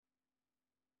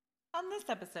On this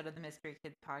episode of the Mystery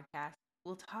Kids podcast,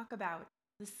 we'll talk about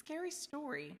the scary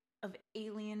story of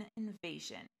alien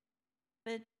invasion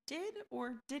that did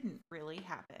or didn't really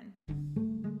happen.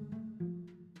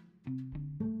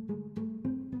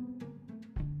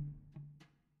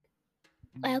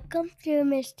 Welcome to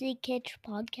Mystery Kids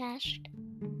podcast.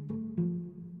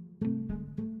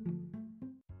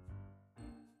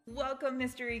 Welcome,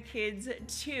 Mystery Kids,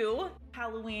 to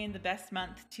Halloween, the best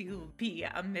month to be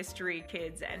a Mystery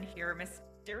Kids and hear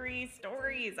mystery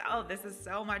stories. Oh, this is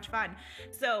so much fun.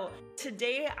 So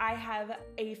today I have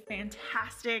a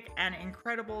fantastic and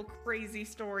incredible, crazy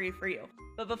story for you.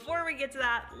 But before we get to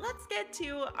that, let's get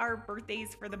to our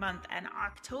birthdays for the month. And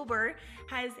October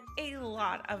has a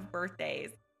lot of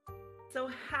birthdays. So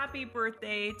happy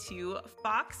birthday to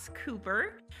Fox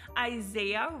Cooper,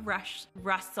 Isaiah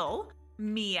Russell,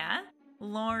 Mia,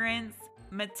 Lawrence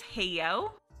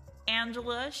Mateo,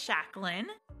 Angela Shacklin,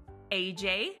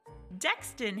 AJ,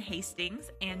 Dexton Hastings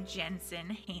and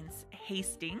Jensen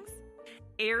Hastings,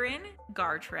 Aaron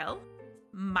Gartrell,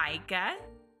 Micah,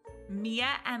 Mia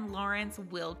and Lawrence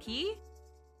Wilkie,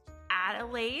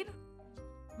 Adelaide,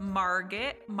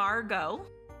 Margot,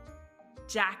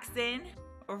 Jackson,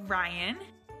 Ryan,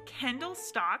 Kendall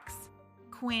Stocks,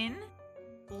 Quinn,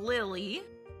 Lily,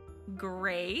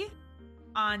 Gray,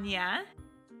 Anya,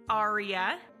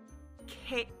 Aria,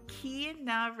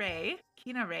 Kina Ray,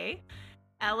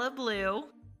 Ella Blue,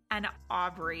 and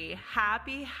Aubrey.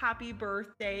 Happy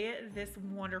birthday this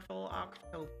wonderful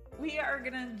October. We are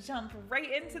gonna jump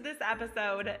right into this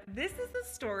episode. This is the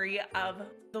story of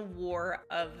the War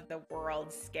of the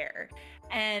Worlds scare.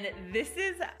 And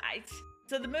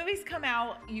so the movies come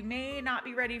out. You may not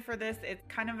be ready for this. It's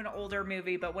kind of an older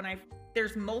movie, but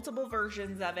there's multiple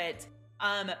versions of it.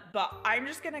 But I'm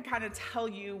just gonna kind of tell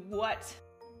you what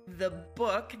the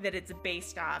book that it's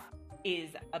based off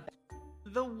is about.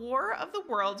 The War of the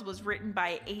Worlds was written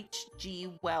by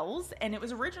H.G. Wells, and it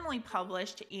was originally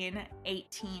published in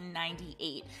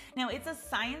 1898. Now, it's a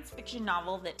science fiction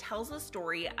novel that tells the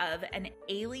story of an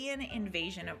alien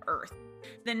invasion of Earth.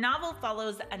 The novel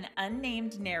follows an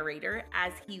unnamed narrator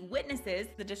as he witnesses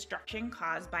the destruction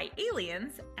caused by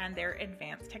aliens and their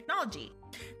advanced technology.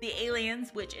 The aliens,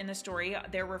 which in the story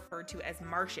they're referred to as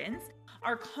Martians,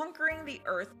 are conquering the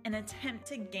Earth in an attempt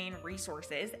to gain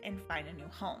resources and find a new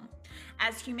home.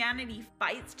 As humanity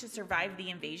fights to survive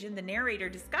the invasion, the narrator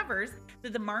discovers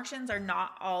that the Martians are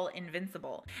not all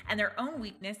invincible, and their own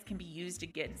weakness can be used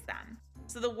against them.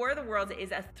 So The War of the Worlds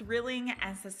is a thrilling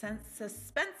and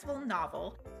suspenseful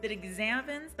novel that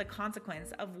examines the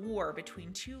consequence of war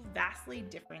between two vastly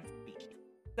different species.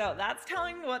 So that's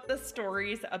telling what the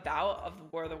story's about of The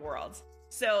War of the Worlds.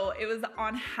 So it was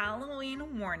on Halloween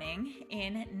morning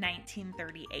in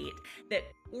 1938 that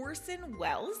Orson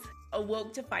Welles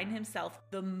awoke to find himself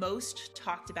the most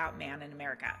talked about man in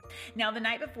America. Now, the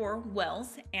night before,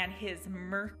 Welles and his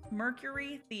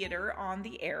Mercury Theater on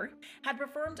the Air had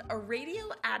performed a radio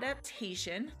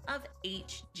adaptation of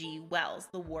H.G. Wells'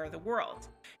 The War of the Worlds,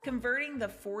 converting the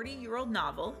 40-year-old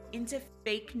novel into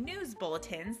fake news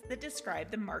bulletins that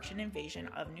describe the Martian invasion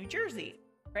of New Jersey.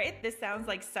 Right? This sounds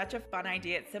like such a fun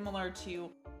idea. It's similar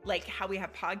to like how we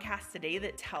have podcasts today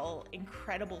that tell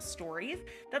incredible stories.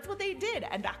 That's what they did.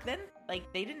 And back then,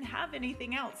 like they didn't have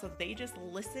anything else. So they just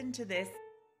listened to this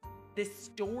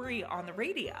story on the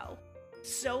radio.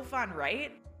 So fun,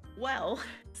 right? Well,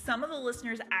 some of the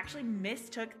listeners actually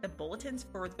mistook the bulletins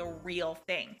for the real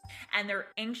thing, and their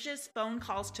anxious phone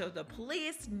calls to the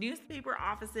police, newspaper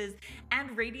offices,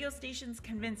 and radio stations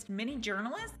convinced many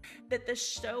journalists that the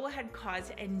show had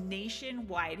caused a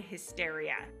nationwide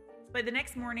hysteria. By the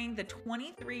next morning, the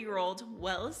 23-year-old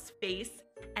Welles' face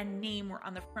and name were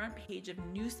on the front page of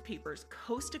newspapers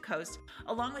coast to coast,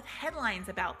 along with headlines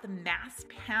about the mass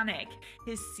panic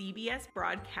his CBS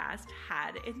broadcast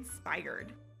had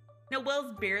inspired. Now,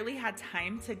 Welles barely had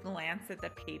time to glance at the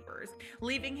papers,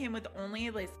 leaving him with only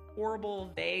this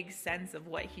horrible, vague sense of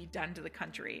what he'd done to the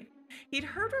country. He'd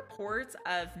heard reports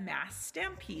of mass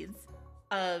stampedes,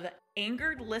 of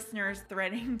angered listeners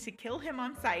threatening to kill him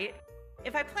on sight.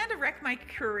 "If I planned to wreck my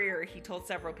career," he told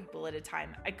several people at a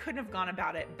time, "I couldn't have gone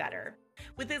about it better."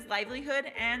 With his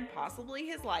livelihood and possibly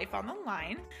his life on the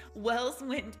line, Welles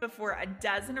went before a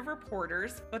dozen of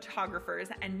reporters, photographers,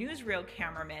 and newsreel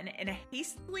cameramen in a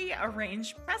hastily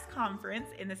arranged press conference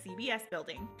in the CBS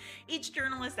building. Each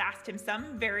journalist asked him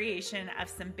some variation of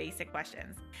some basic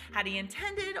questions. Had he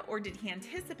intended or did he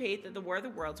anticipate that the War of the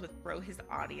Worlds would throw his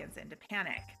audience into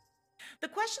panic? The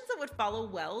questions that would follow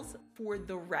Welles for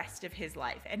the rest of his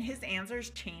life, and his answers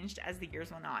changed as the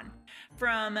years went on.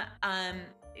 From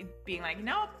being like,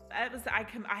 nope,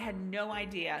 I had no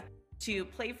idea, to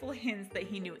playful hints that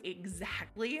he knew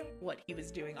exactly what he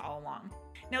was doing all along.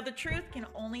 Now, the truth can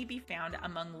only be found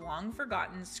among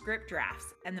long-forgotten script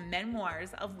drafts and the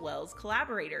memoirs of Wells'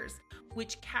 collaborators,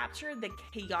 which capture the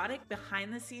chaotic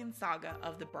behind-the-scenes saga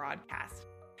of the broadcast.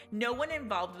 No one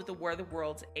involved with the War of the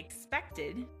Worlds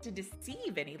expected to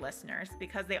deceive any listeners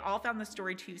because they all found the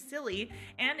story too silly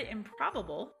and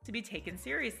improbable to be taken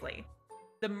seriously.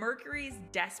 The Mercury's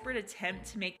desperate attempt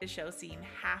to make the show seem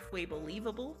halfway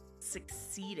believable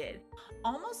succeeded,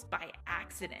 almost by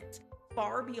accident,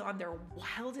 far beyond their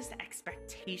wildest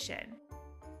expectation.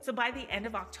 So by the end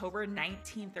of October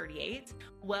 1938,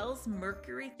 Wells'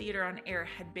 Mercury Theater on Air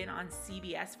had been on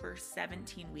CBS for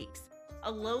 17 weeks.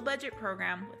 A low-budget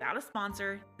program without a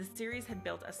sponsor, the series had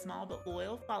built a small but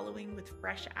loyal following with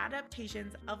fresh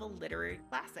adaptations of a literary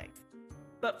classics.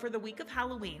 But for the week of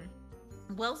Halloween,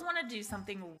 Wells wanted to do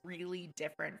something really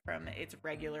different from its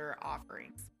regular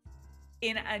offerings.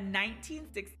 In a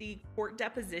 1960 court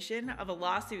deposition of a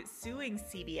lawsuit suing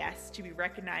CBS to be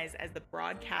recognized as the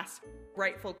broadcast's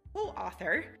rightful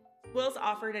co-author, Wells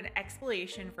offered an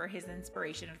explanation for his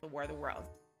inspiration of the War of the Worlds.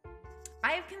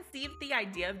 I have conceived the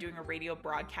idea of doing a radio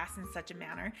broadcast in such a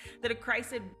manner that a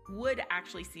crisis would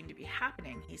actually seem to be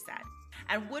happening, he said,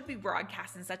 and would be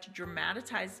broadcast in such a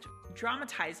dramatized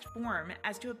form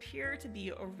as to appear to be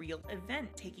a real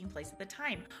event taking place at the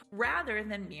time, rather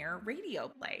than mere radio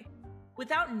play.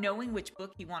 Without knowing which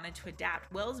book he wanted to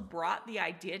adapt, Wells brought the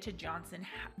idea to John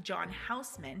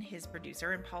Houseman, his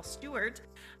producer, and Paul Stewart,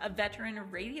 a veteran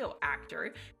radio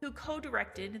actor who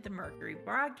co-directed the Mercury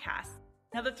broadcast.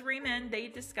 Now, the three men, they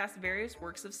discussed various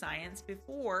works of science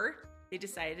before they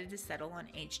decided to settle on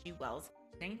H.G. Wells'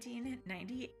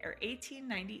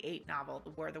 1898 novel,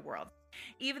 The War of the Worlds,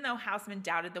 even though Houseman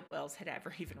doubted that Wells had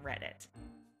ever even read it.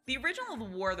 The original The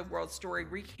War of the Worlds story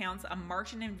recounts a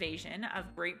Martian invasion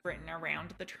of Great Britain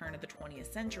around the turn of the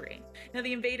 20th century. Now,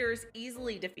 the invaders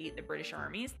easily defeat the British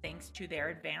armies thanks to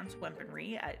their advanced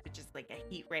weaponry, which is like a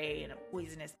heat ray and a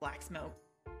poisonous black smoke,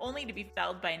 only to be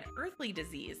felled by an earthly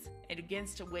disease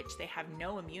against which they have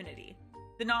no immunity.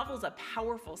 The novel is a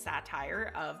powerful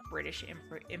satire of British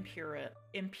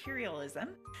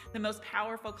imperialism. The most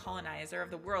powerful colonizer of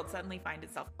the world suddenly finds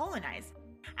itself colonized,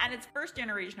 and its first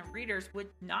generation of readers would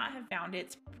not have found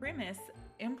its premise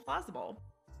implausible.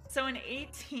 So in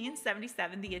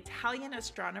 1877, the Italian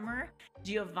astronomer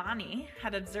Giovanni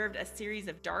had observed a series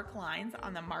of dark lines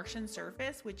on the Martian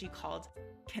surface, which he called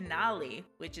canali,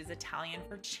 which is Italian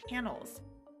for channels.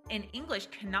 In English,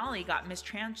 canali got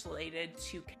mistranslated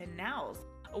to canals,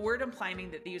 a word implying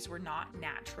that these were not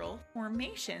natural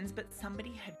formations, but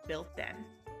somebody had built them.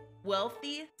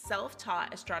 Wealthy,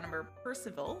 self-taught astronomer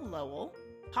Percival Lowell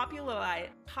popularized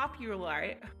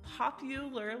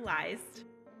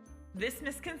this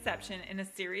misconception in a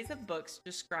series of books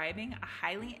describing a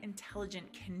highly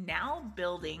intelligent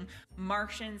canal-building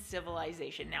Martian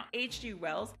civilization. Now, H.G.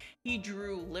 Wells, he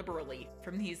drew liberally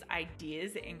from these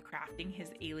ideas in crafting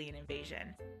his alien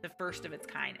invasion, the first of its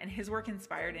kind, and his work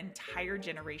inspired an entire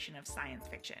generation of science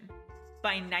fiction.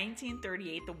 By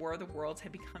 1938, The War of the Worlds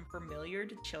had become familiar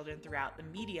to children throughout the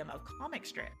medium of comic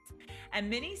strips and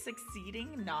many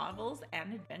succeeding novels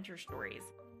and adventure stories,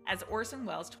 as Orson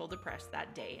Welles told the press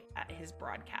that day at his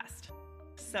broadcast.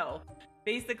 So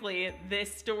basically,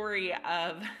 this story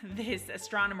of this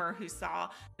astronomer who saw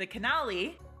the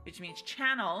canali, which means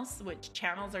channels, which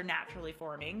channels are naturally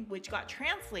forming, which got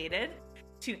translated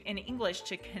in English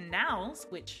to canals,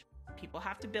 which people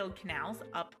have to build canals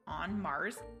up on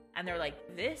Mars. And they're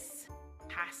like, this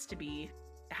has to be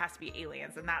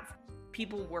aliens. And that's,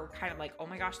 people were kind of like, oh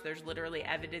my gosh, there's literally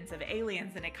evidence of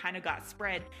aliens, and it kind of got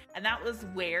spread. And that was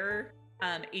where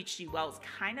H.G. Wells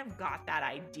kind of got that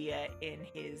idea in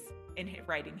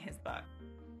writing his book.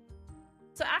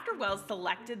 So after Wells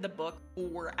selected the book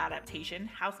for adaptation,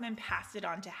 Houseman passed it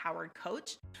on to Howard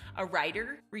Koch, a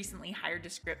writer recently hired to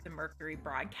script the Mercury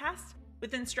broadcast,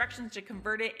 with instructions to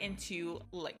convert it into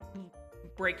like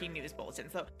breaking news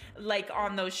bulletins. So like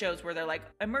on those shows where they're like,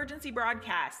 emergency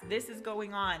broadcast, this is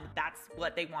going on. That's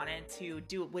what they wanted to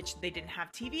do, which they didn't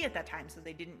have TV at that time. So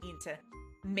they didn't need to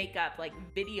make up like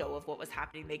video of what was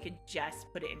happening. They could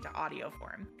just put it into audio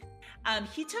form.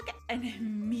 He took an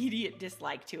immediate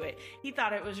dislike to it. He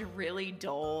thought it was really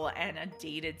dull and a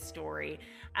dated story.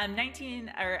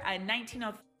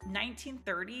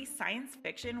 1930 science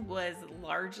fiction was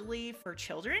largely for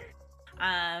children.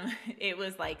 It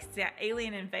was like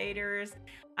alien invaders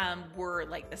were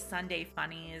like the Sunday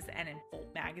funnies and in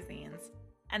Pulp magazines.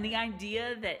 And the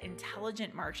idea that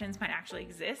intelligent Martians might actually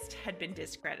exist had been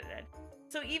discredited.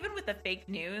 So even with the fake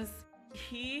news,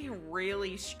 he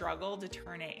really struggled to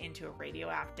turn it into a radio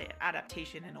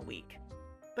adaptation in a week.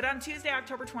 But on Tuesday,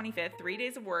 October 25th, 3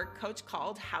 days of work, Coach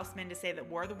called Houseman to say that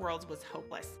War of the Worlds was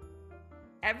hopeless.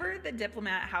 Ever the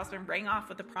diplomat, Houseman rang off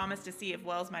with a promise to see if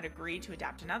Wells might agree to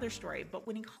adapt another story, but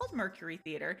when he called Mercury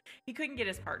Theater, he couldn't get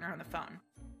his partner on the phone.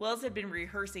 Wells had been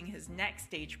rehearsing his next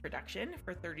stage production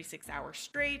for 36 hours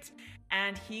straight,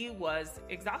 and he was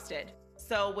exhausted.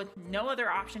 So with no other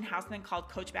option, Houseman called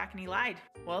Coach back and he lied.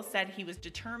 Wells said he was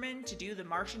determined to do the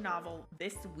Martian novel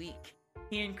this week.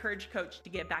 He encouraged Coach to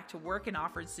get back to work and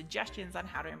offered suggestions on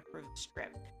how to improve the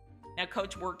script. Now,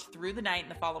 Coach worked through the night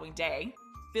and the following day,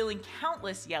 filling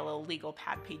countless yellow legal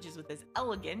pad pages with his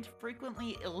elegant,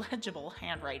 frequently illegible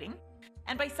handwriting.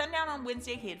 And by sundown on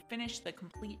Wednesday, he had finished the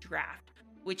complete draft,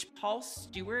 which Paul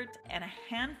Stewart and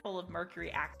a handful of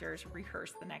Mercury actors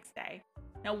rehearsed the next day.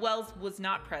 Now, Wells was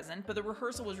not present, but the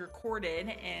rehearsal was recorded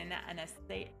in an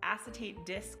acetate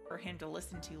disc for him to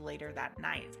listen to later that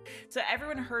night. So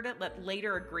everyone heard it, but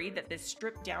later agreed that this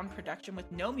stripped-down production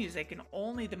with no music and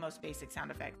only the most basic sound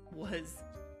effects was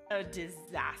a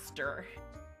disaster.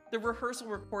 The rehearsal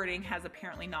recording has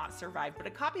apparently not survived, but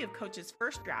a copy of Coach's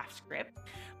first draft script,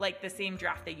 like the same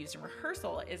draft they used in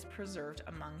rehearsal, is preserved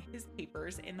among his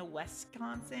papers in the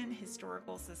Wisconsin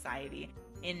Historical Society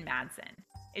in Madison.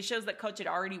 It shows that Coach had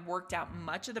already worked out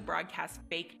much of the broadcast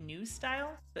fake news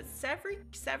style, but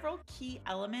several key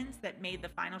elements that made the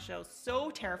final show so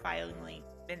terrifyingly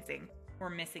convincing were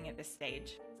missing at this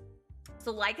stage.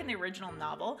 So like in the original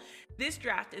novel, this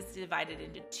draft is divided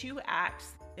into 2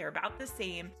 acts. They're about the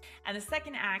same, and the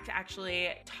second act actually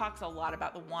talks a lot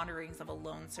about the wanderings of a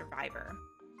lone survivor.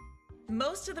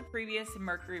 Most of the previous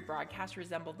Mercury broadcasts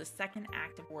resembled the second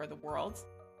act of War of the Worlds,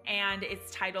 and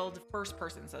it's titled First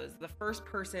Person, so it's the first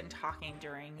person talking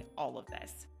during all of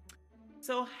this.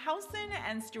 So Houseman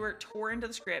and Stewart tore into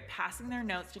the script, passing their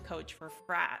notes to Coach for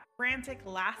frantic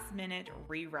last-minute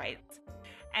rewrites.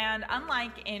 And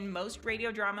unlike in most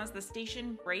radio dramas, the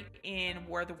station break in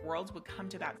War of the Worlds would come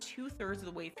to about 2/3 of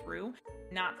the way through,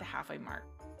 not the halfway mark.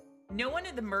 No one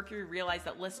at the Mercury realized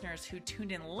that listeners who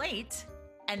tuned in late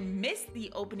and missed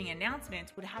the opening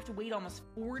announcements would have to wait almost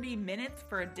 40 minutes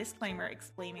for a disclaimer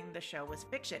explaining the show was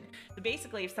fiction. So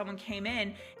basically, if someone came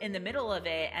in the middle of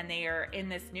it and they are in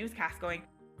this newscast going,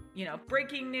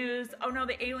 breaking news, oh no,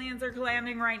 the aliens are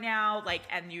landing right now,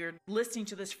 and you're listening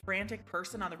to this frantic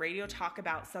person on the radio talk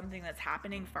about something that's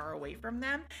happening far away from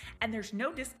them, and there's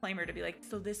no disclaimer to be like,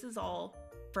 so this is all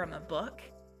from a book.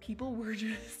 People were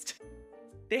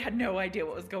they had no idea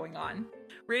what was going on.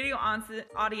 Radio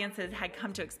audiences had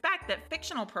come to expect that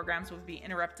fictional programs would be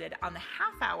interrupted on the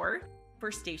half hour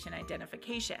for station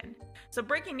identification. So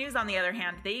breaking news, on the other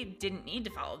hand, they didn't need to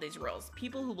follow these rules.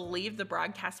 People who believed the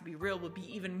broadcast to be real would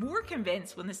be even more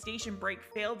convinced when the station break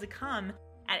failed to come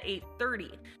at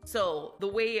 8:30. So the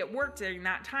way it worked during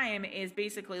that time is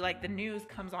basically like the news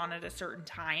comes on at a certain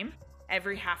time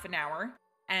every half an hour,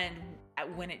 and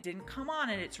when it didn't come on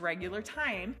at its regular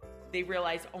time, they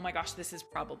realized, oh my gosh, this is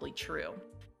probably true.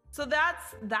 So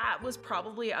that was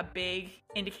probably a big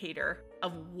indicator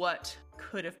of what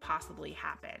could have possibly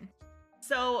happened.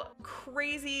 So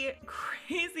crazy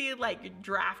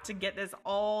draft to get this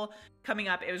all coming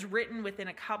up. It was written within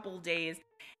a couple days,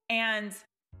 and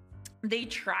they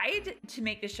tried to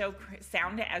make the show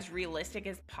sound as realistic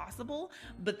as possible,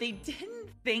 but they didn't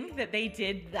think that they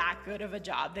did that good of a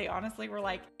job. They honestly were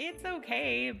like, it's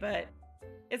okay, but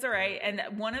it's all right. And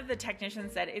one of the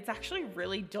technicians said, it's actually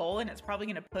really dull and it's probably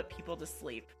going to put people to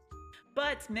sleep.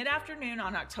 But mid-afternoon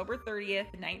on October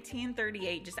 30th,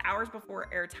 1938, just hours before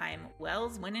airtime,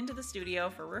 Wells went into the studio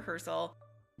for rehearsal,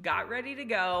 got ready to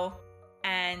go,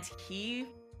 and he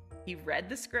read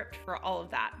the script for all of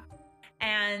that.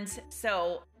 And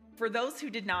so for those who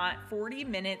did not, 40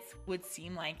 minutes would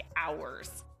seem like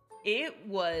hours. It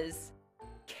was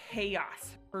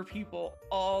chaos for people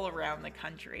all around the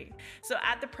country. So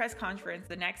at the press conference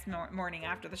the next morning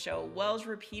after the show, Wells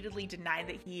repeatedly denied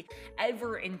that he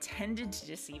ever intended to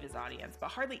deceive his audience, but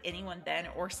hardly anyone then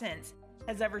or since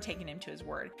has ever taken him to his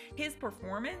word. His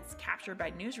performance, captured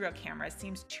by newsreel cameras,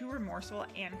 seems too remorseful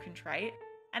and contrite,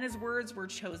 and his words were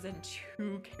chosen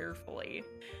too carefully.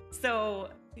 So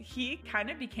he kind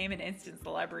of became an instant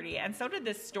celebrity, and so did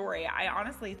this story. I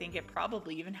honestly think it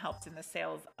probably even helped in the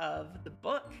sales of the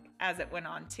book as it went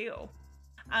on too.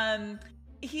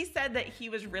 He said that he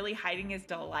was really hiding his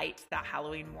delight that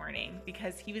Halloween morning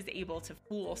because he was able to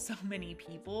fool so many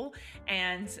people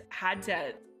and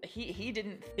he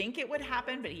didn't think it would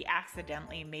happen, but he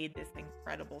accidentally made this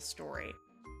incredible story.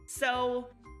 So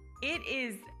it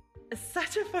is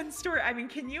such a fun story. I mean,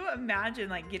 can you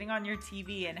imagine getting on your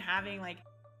TV and having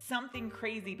something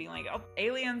crazy being like, oh,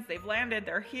 aliens, they've landed,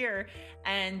 they're here,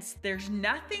 and there's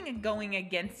nothing going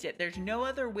against it. There's no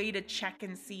other way to check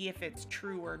and see if it's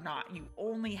true or not. You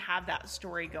only have that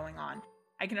story going on.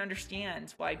 I can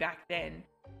understand why back then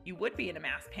you would be in a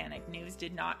mass panic. News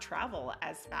did not travel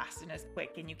as fast and as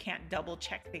quick, and you can't double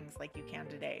check things like you can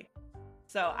today.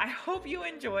 So I hope you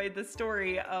enjoyed the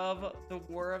story of the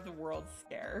War of the Worlds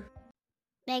scare.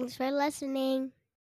 Thanks for listening.